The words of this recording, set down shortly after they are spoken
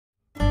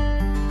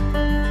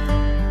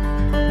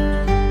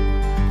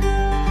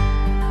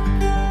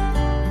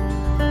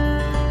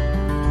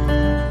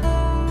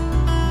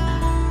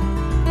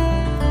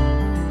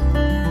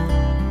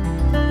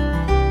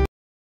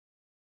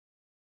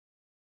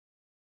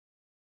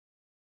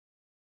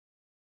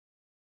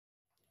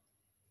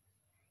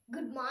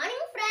Good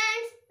morning,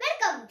 friends.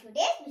 Welcome to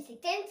today's Basic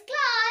Science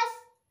class.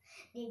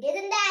 Did you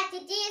do the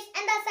activities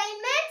and the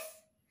assignments?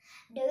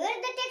 Do you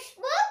read the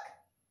textbook?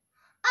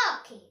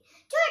 Okay,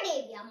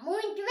 today we are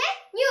moving to a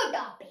new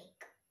topic.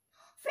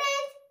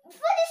 Friends,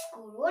 for this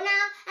corona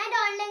and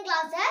online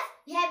classes,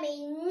 we have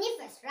many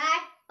fests,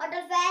 right? What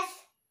are fests?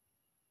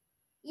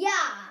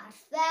 Yeah,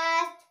 Arts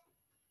fest,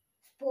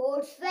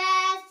 sports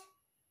fest,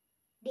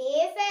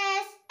 day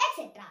fest,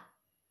 etc.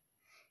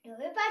 Do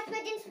you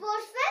participate in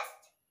sports fest?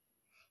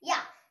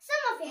 Yeah,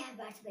 some of you have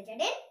participated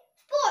in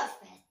sports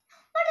fest.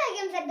 What are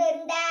games are there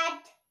in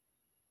that?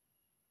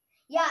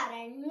 Yeah,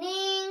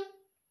 running,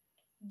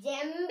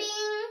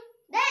 jumping,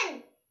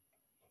 then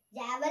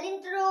javelin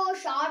throw,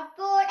 shot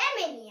put and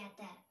many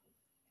other.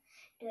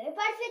 Do you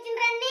participate in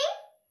running?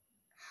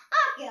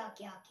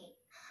 Okay.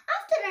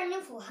 After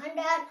running 400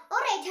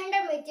 or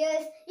 800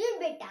 meters, you'll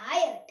be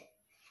tired.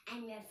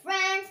 And your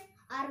friends,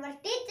 or our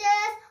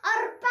teachers, or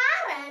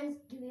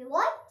parents give you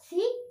what?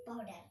 See,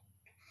 powder.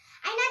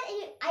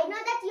 I know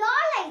that you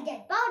all like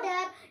that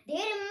powder. Do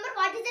you remember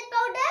what is that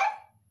powder?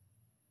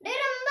 Do you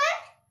remember?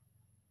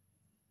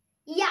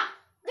 Yeah,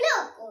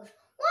 glucose.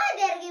 Why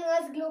they are giving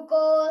us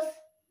glucose?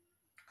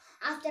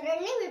 After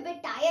running we'll be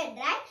tired,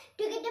 right?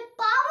 To get the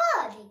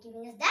power, they are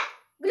giving us that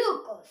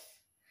glucose.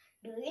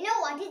 Do you know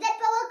what is that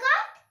power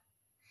called?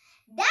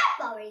 That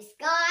power is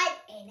called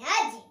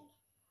energy.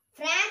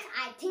 Friends,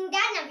 I think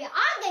that now we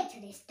all get to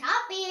this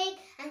topic,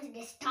 and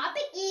today's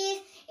topic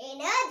is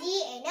energy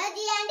and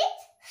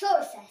its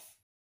sources.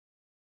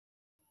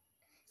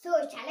 So,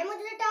 shall I move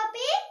to the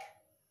topic?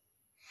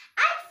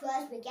 At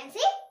first, we can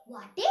say,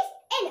 what is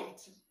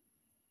energy?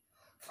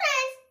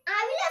 Friends, I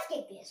will ask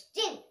a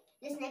question.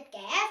 Listen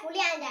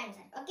carefully and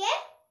answer, okay?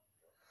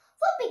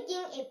 For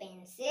picking a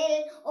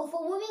pencil or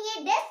for moving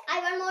a desk, I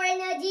want more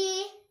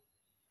energy.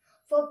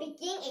 For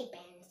picking a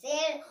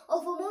pencil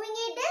or for moving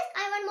a desk,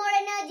 I want more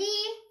energy.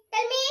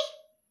 Tell me.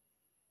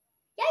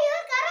 Yeah, you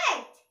are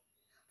correct.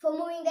 For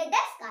moving a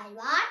desk, I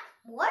want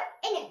more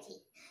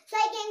energy. So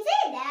I can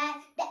say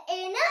that the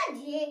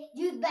energy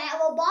used by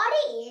our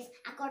body is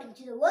according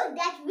to the work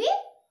that we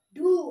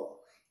do.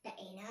 The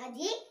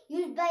energy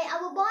used by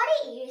our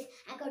body is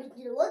according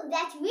to the work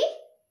that we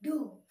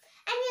do.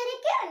 And we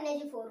require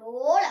energy for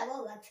all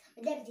our works,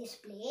 whether it is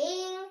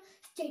playing,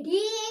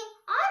 studying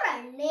or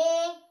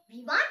running.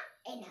 We want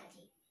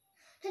energy.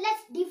 So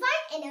let's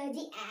define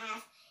energy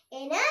as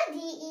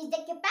energy is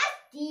the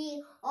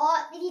capacity or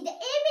it is the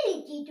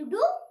ability to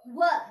do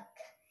work.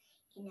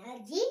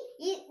 Energy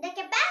is the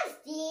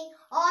capacity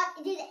or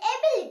it is the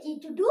ability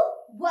to do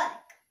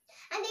work.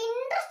 And the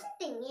interesting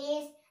thing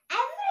is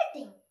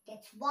everything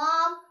gets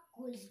warm,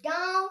 cools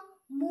down,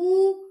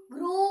 move,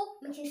 grow,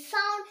 makes a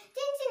sound,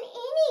 changes in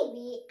any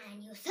way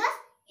and uses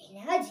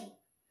energy.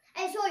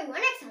 I'll show you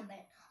one example.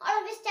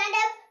 All of you stand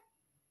up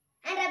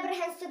and rub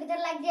your hands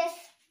together like this.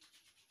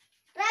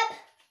 Rub.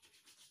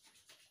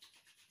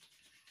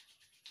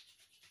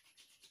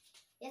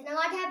 Yes, now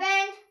what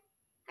happened?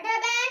 What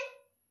happened?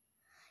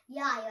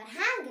 Yeah, your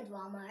hands get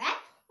warmer,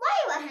 right? Why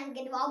your hands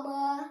get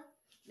warmer?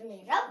 When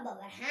we rub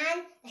our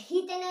hand, the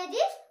heat energy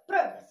is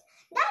produced.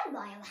 That's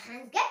why our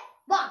hands get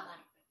warmer.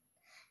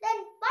 Then,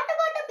 what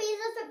about a piece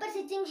of paper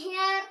sitting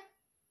here?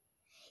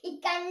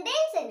 It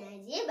contains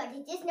energy, but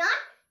it is not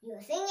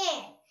using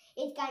it.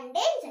 It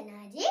contains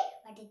energy,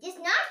 but it is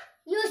not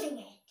using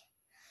it.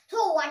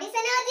 So, what is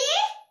energy?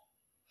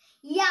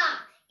 Yeah,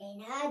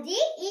 energy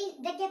is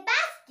the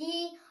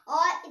capacity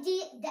or it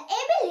is the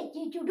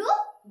ability to do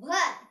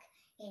work.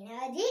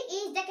 Energy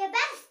is the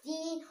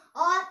capacity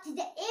or it is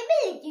the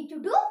ability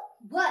to do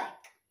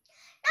work.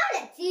 Now,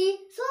 let's see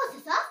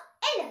sources of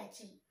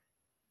energy.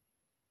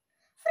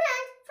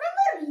 Friends, from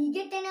where we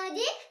get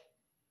energy?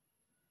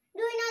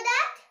 Do you know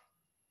that?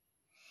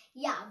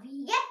 Yeah,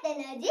 we get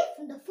energy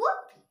from the food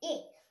we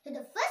eat. So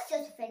the first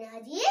source of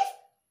energy is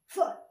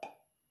food.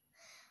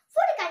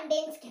 Food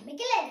contains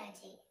chemical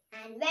energy.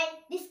 And when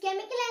this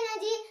chemical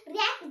energy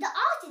reacts with the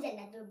oxygen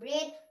that we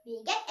breathe,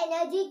 we get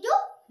energy to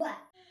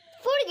work.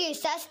 Food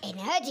gives us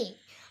energy.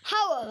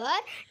 However,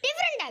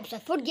 different types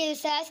of food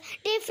gives us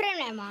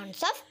different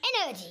amounts of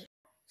energy.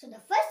 So the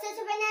first source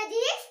of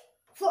energy is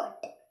food.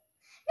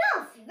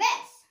 Now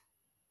fuels.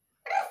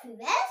 What are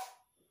fuels?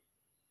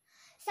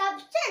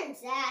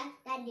 Substances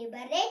that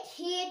liberate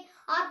heat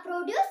or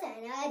produce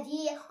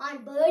energy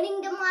on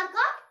burning them are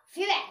called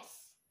fuels.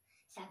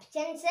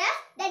 Substances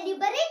that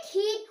liberate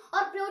heat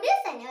or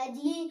produce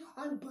energy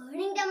on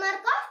burning them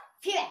are called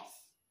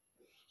fuels.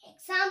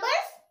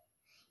 Examples?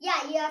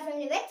 Yeah, you are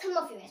familiar with some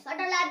of fuels. What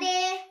all are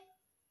they?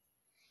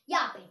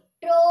 Yeah,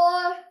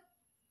 petrol,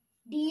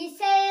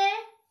 diesel,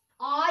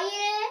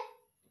 oil,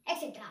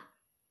 etc.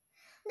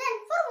 Then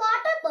for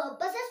what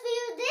purposes we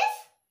use this?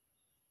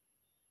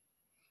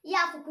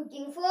 Yeah, for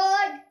cooking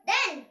food.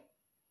 Then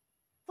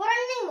for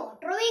running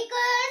motor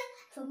vehicles,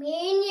 for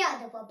many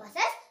other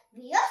purposes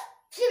we use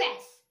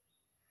fuels.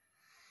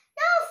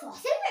 Now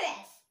fossil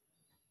fuels.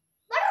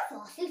 What are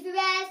fossil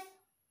fuels?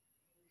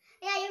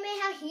 Yeah, you may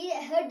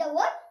have heard the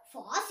word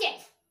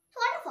fossils. So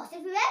what are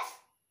fossil fuels?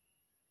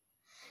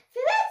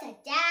 Fuels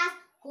such as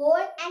coal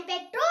and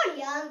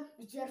petroleum,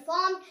 which were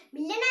formed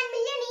million and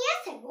million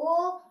years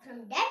ago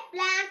from dead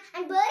plants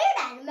and buried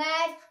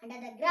animals under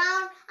the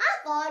ground, are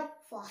called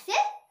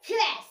fossil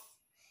fuels.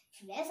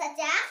 Fuels such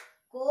as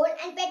coal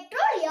and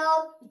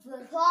petroleum, which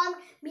were formed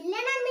million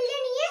and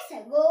million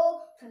years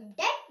ago from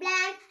dead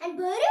plants and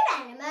buried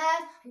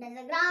animals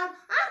under the ground,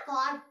 are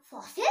called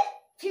fossil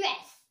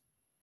fuels.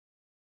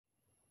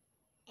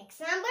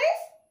 Examples: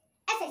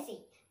 as I say,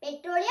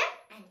 petroleum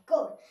and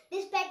coal.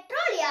 This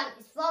petroleum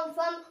is formed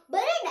from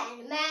buried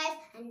animals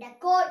and the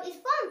coal is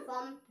formed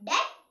from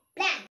dead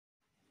plants.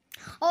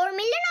 Over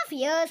millions of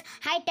years,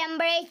 high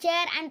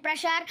temperature and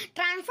pressure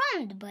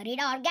transformed the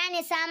buried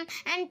organism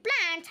and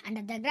plants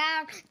under the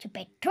ground to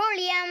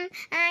petroleum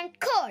and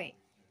coal.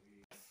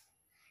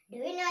 Do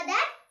you know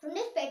that from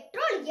this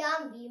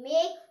petroleum we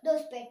make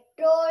those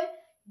petrol,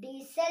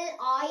 diesel,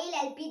 oil,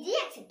 LPG,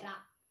 etc.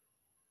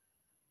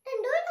 Then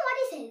do you know what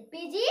is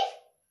LPG?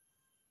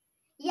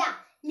 Yeah,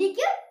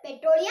 liquid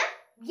petroleum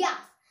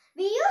gas.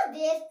 We use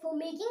this for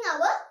making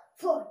our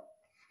food.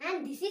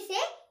 And this is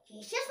a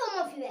gaseous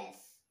form of fuels.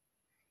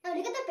 Now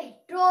look at the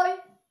petrol.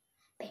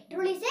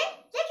 Petrol is a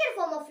liquid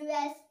form of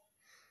fuels.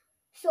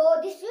 So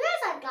these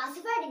fuels are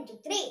classified into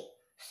three: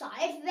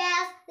 solid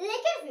fuels,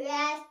 liquid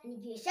fuels,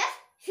 and gaseous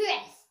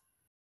fuels.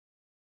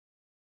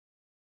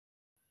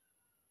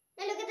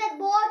 Now look at that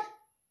board.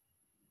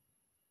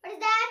 What is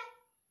that?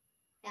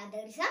 Yeah,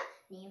 there is some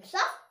names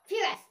of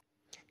fuels.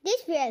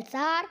 These fuels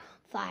are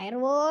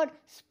firewood,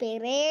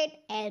 spirit,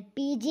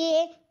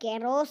 LPG,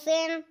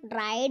 kerosene,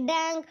 dry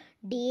dung,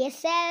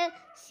 diesel,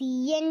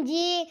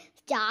 CNG,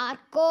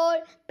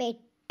 charcoal,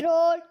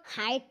 petrol,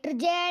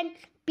 hydrogen,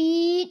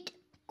 peat,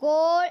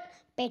 coal,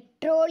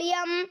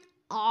 petroleum,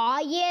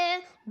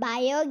 oil,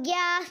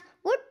 biogas,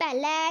 wood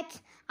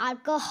pellets,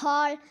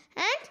 alcohol,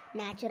 and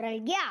natural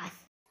gas.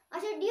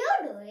 What should you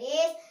do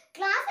is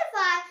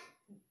classify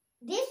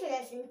these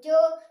fuels into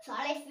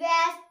solid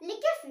fuels,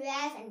 liquid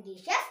fuels, and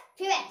gaseous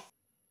fuels.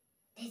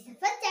 This is the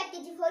first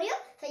activity for you,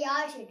 so you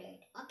all should do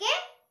it, okay?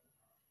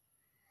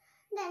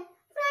 Then,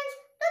 friends,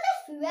 do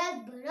these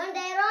fuels burn on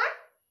their own?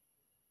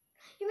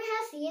 You may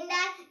have seen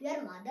that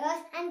your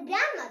mothers and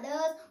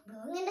grandmothers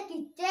blowing in the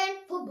kitchen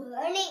for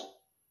burning.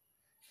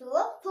 So,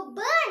 for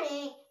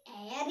burning,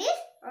 air is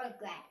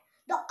required.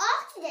 The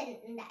oxygen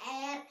in the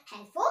air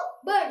helps for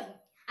burning.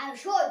 I will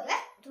show you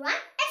through an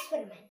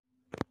experiment.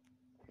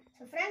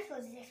 So friends, for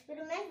this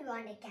experiment, we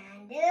want a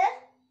candle,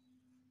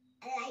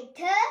 a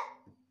lighter,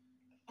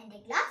 and a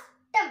glass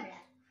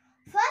tumbler.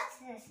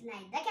 First, let's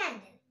light the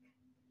candle.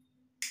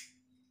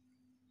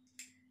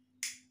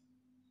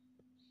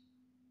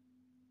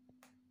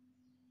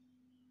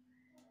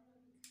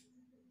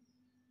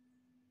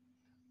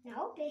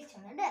 Now place it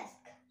on the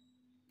desk.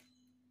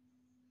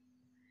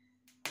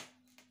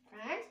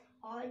 Friends,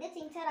 all the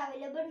things are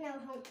available in our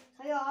home,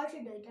 so you all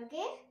should do it,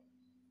 okay?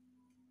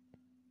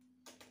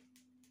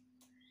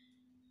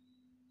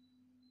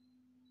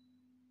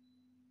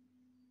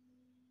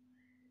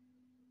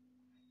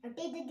 Now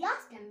take the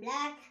glass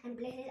tumbler and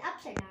place it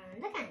upside down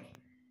on the candle.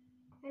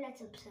 Now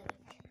let's observe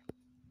it.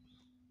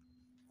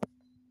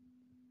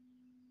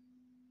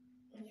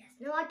 Yes,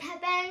 now what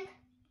happened?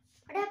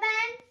 What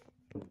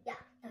happened? Yeah,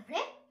 the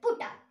flame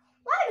put out.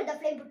 Why did the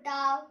flame put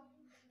out?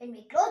 When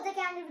we close the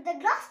candle with the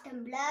glass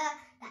tumbler,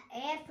 the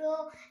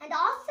airflow and the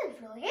oxygen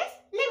flow is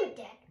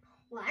limited.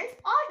 Once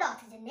all the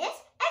oxygen is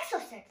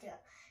exhausted,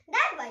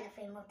 that's why the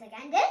flame of the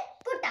candle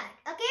put out,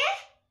 okay?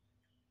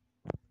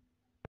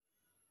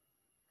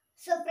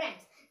 So friends,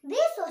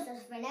 these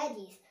sources of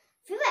energies,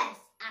 fuels,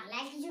 are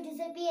likely to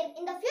disappear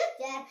in the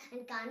future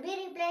and can't be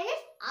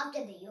replenished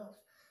after the use.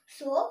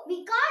 So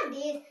we call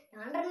these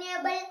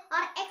non-renewable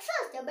or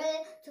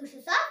exhaustible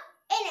sources of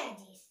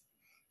energies.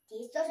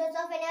 These sources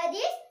of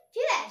energies,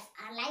 fuels,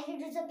 are likely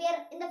to disappear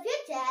in the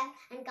future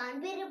and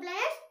can't be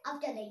replenished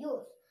after the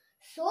use.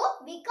 So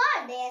we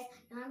call these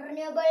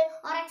non-renewable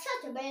or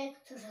exhaustible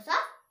sources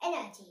of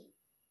energy.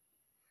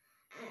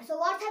 So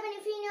what's happened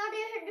if we not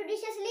use it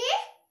judiciously?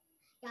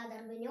 Yeah,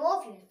 there will be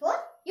no fuel for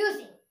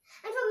using.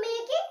 And for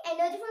making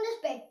energy from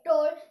this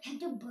petrol, you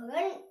have to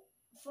burn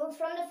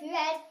from the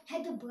fuels, you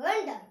have to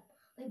burn them.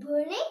 By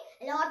burning,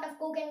 a lot of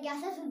coke and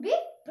gases will be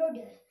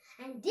produced.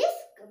 And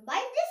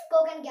by this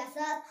coke and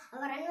gases,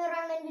 our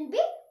environment will be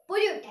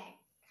polluted.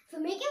 For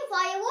making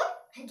firewood,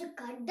 you have to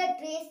cut the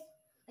trees.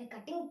 By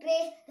cutting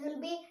trees, there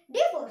will be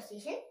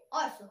deforestation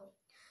also.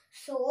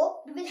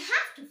 So, we will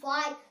have to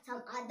find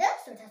some other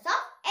sources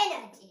of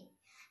energy.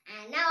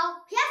 And now,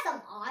 here's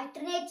some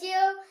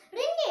alternative,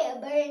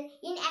 renewable,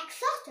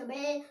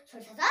 inexhaustible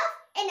sources of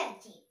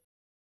energy.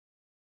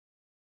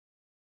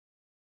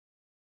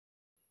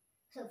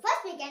 So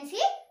first we can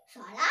see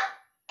solar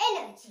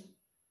energy.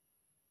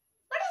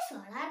 What is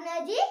solar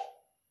energy?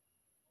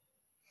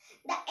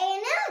 The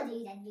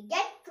energy that we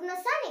get from the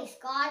sun is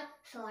called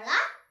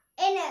solar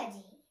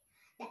energy.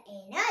 The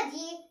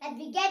energy that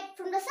we get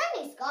from the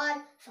sun is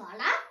called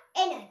solar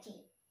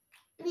energy.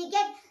 We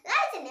get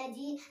light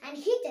energy and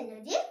heat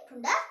energy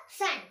from the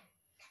sun.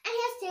 And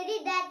he has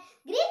studied that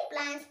green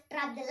plants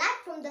trap the light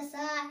from the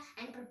sun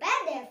and prepare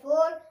their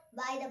food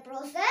by the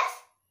process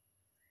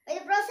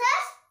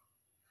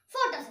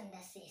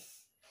photosynthesis.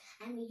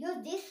 And we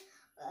use these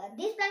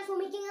plants for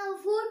making our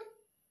food.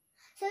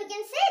 So we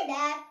can say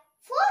that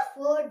for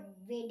food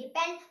we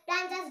depend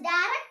plants as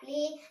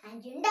directly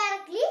and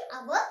indirectly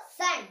our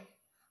sun.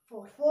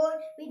 For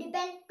food we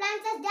depend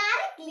plants as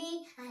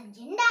directly and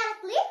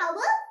indirectly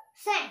our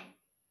sun.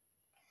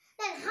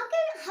 Then how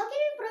can we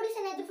produce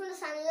energy from the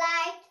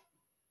sunlight?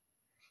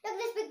 Look at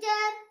this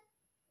picture.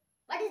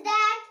 What is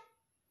that?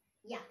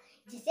 Yeah,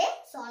 it is a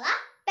solar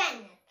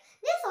panel.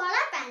 This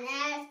solar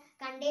panel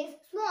contains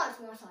small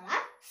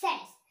solar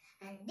cells,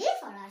 and these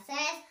solar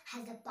cells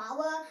has the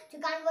power to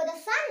convert the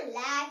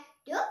sunlight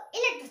to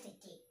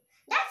electricity.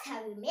 That's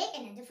how we make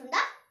energy from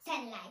the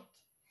sunlight.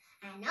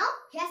 And now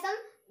we have a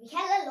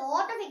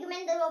lot of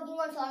equipment that are working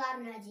on solar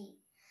energy.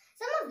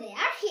 Some of them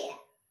are here.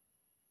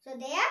 So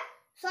they are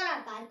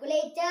solar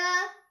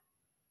calculator,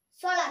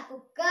 solar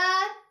cooker,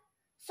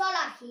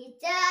 solar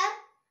heater,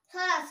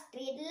 solar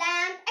street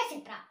lamp,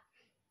 etc.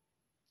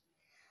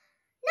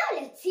 Now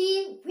let's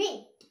see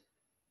wind.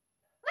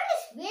 What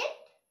is wind?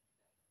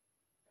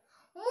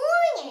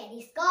 Moving air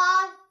is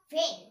called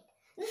wind.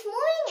 This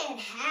moving air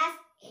has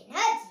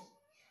energy.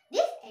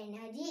 This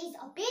energy is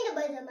obtained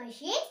by the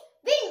machine's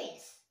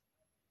windmills.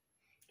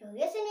 Do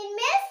you see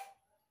windmills?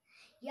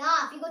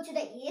 Yeah, if you go to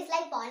the east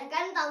like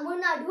Palakkad and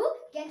Tamil Nadu,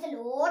 you can see a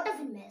lot of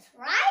windmills,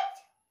 right?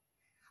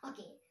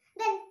 Okay,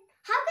 then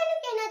how can you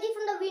get energy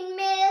from the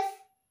windmills?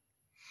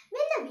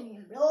 When the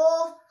wind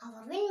blows,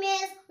 our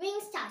windmills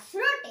wings start to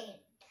rotate.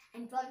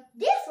 And from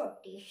this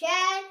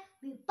rotation,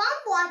 we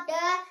pump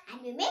water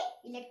and we make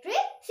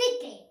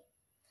electricity.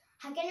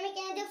 How can we make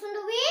energy from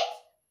the wind?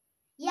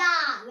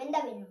 Yeah, when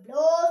the wind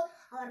blows,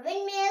 our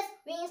windmills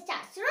wings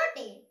start to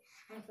rotate.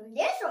 And from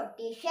this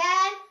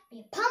rotation,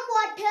 we pump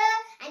water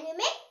and we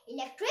make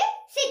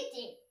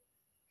electricity.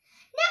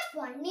 Next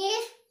one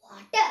is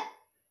water.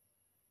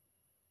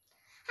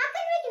 How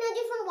can we make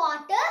energy from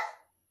water?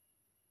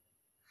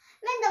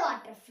 When the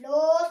water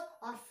flows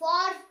or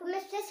falls from a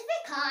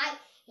specific height,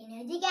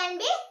 energy can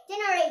be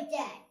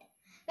generated.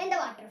 When the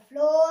water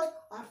flows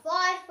or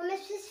falls from a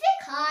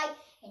specific height,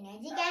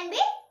 energy can be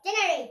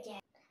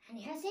generated. And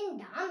you have seen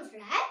dams,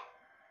 right?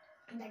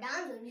 In the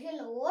dams we use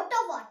a lot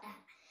of water.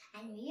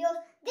 And we use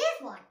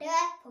this water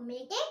for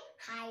making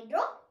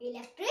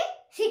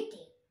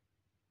hydroelectricity.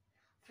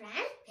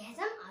 Friends, we have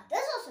some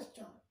other sources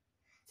too.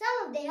 Some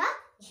of them are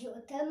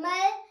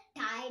geothermal,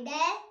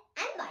 tidal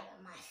and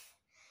biomass.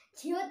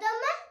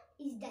 Geothermal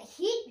is the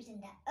heat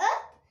within the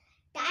earth.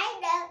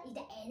 Tidal is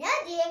the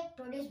energy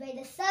produced by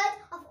the surge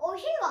of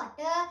ocean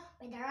water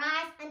by the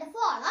rise and the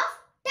fall of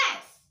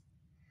tides.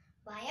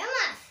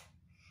 Biomass.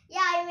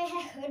 Yeah, you may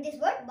have heard this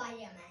word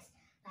biomass.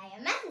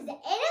 Biomass is the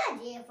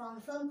energy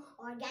formed from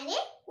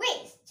organic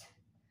waste.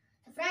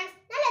 So friends,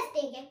 now let's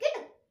take a quick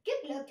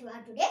look to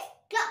our today's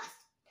class.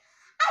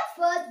 At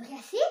first, we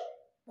will see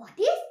what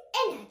is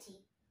energy.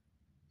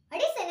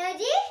 What is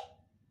energy?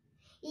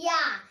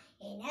 Yeah,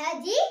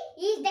 energy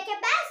is the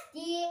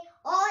capacity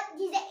or it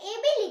is the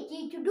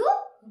ability to do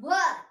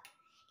work.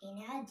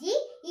 Energy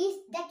is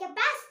the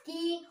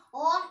capacity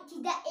or it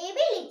is the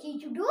ability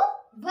to do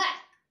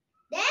work.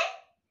 Then,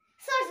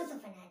 sources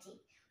of energy.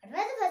 What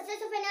was the first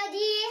source of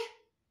energy?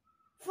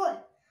 Food.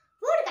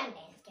 Food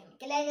contains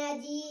chemical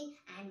energy,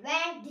 and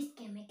when this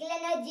chemical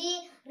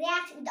energy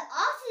reacts with the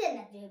oxygen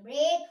that we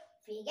breathe,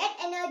 we get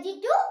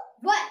energy to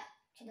work.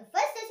 So the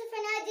first source of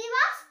energy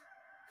was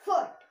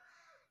food.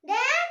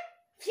 Then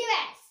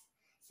fuels.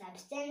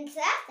 Substances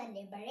that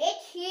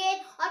liberate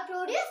heat or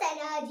produce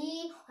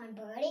energy on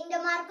burning the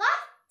mark of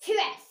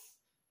fuels.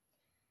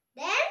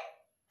 Then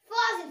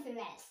fossil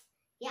fuels.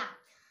 Yeah,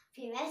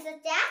 fuels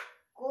such as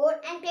coal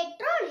and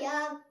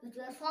petroleum, which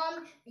were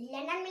formed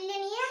million and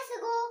million years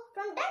ago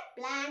from dead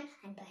plants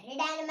and buried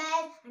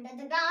animals under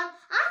the ground,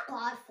 are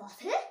called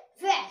fossil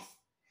fuels.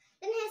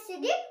 Then has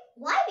said it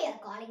why we are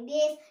calling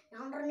this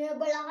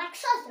non-renewable or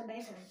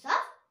exhaustible sources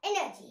of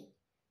energy.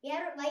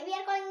 Why we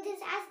are calling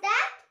this as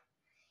that?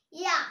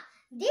 Yeah,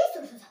 these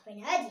sources of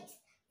energies,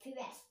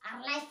 fuels, are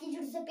likely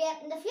to disappear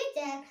in the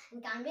future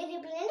and can't be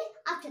replenished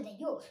after the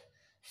use.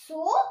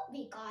 So,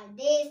 we call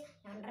this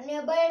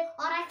non-renewable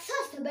or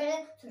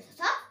exhaustible sources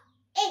of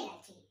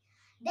energy.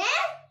 Then,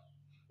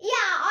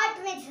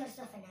 alternate source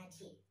of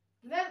energy.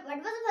 What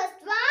was the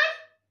first one?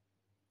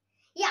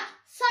 Yeah,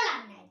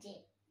 solar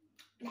energy.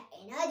 The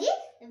energy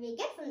that we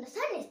get from the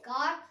sun is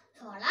called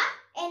solar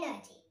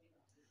energy.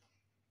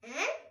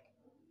 And,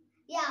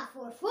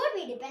 for food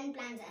we depend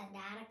plants as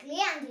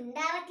directly and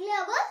indirectly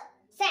our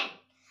sun.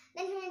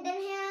 Then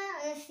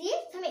here, see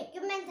some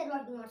equipment that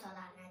working on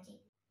solar energy.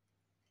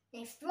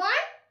 Next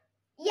one,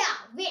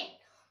 wind.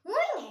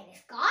 Moving air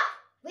is called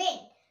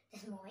wind.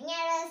 This moving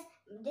air's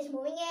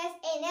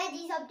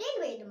energy is obtained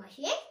by the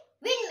machine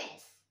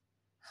windmills.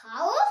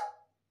 How?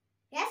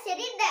 Yes, said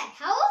it that.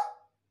 How?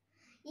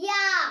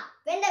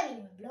 When the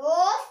wind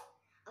blows,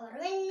 our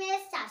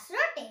windmills starts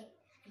rotating.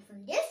 And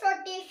from this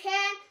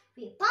rotation,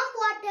 we pump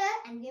water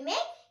and we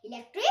make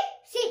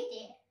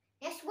electricity.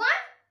 Next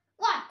one,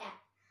 water.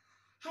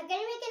 How can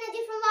we make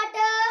energy from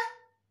water?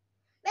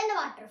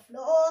 water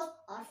flows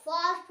or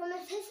falls from a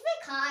specific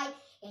height,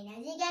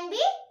 energy can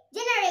be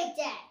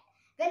generated.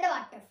 When the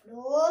water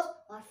flows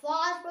or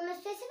falls from a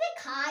specific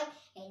height,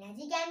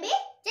 energy can be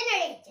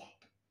generated.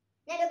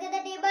 Now look at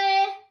the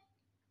table.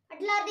 What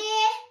are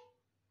they?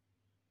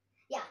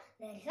 Yeah,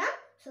 there is some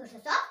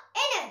sources of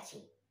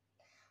energy.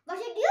 What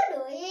should you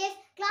do is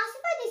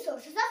classify the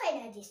sources of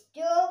energies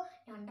to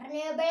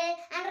non-renewable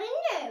and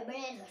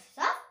renewable sources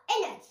of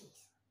energies.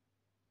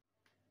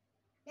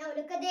 Now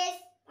look at this.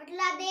 What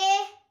are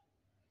they?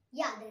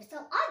 Yeah, there are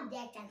some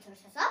objects and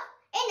sources of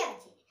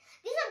energy.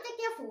 These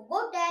objects have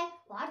forgotten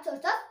what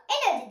source of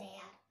energy they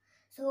are.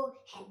 So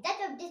help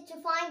that object to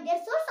find their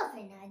source of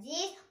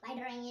energy by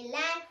drawing a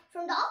line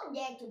from the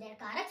object to their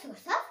correct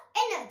source of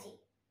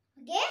energy.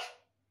 Okay?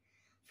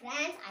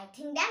 Friends, I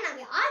think that now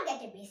we all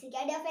get a basic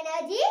idea of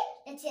energy.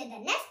 Let's see you in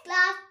the next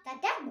class. That's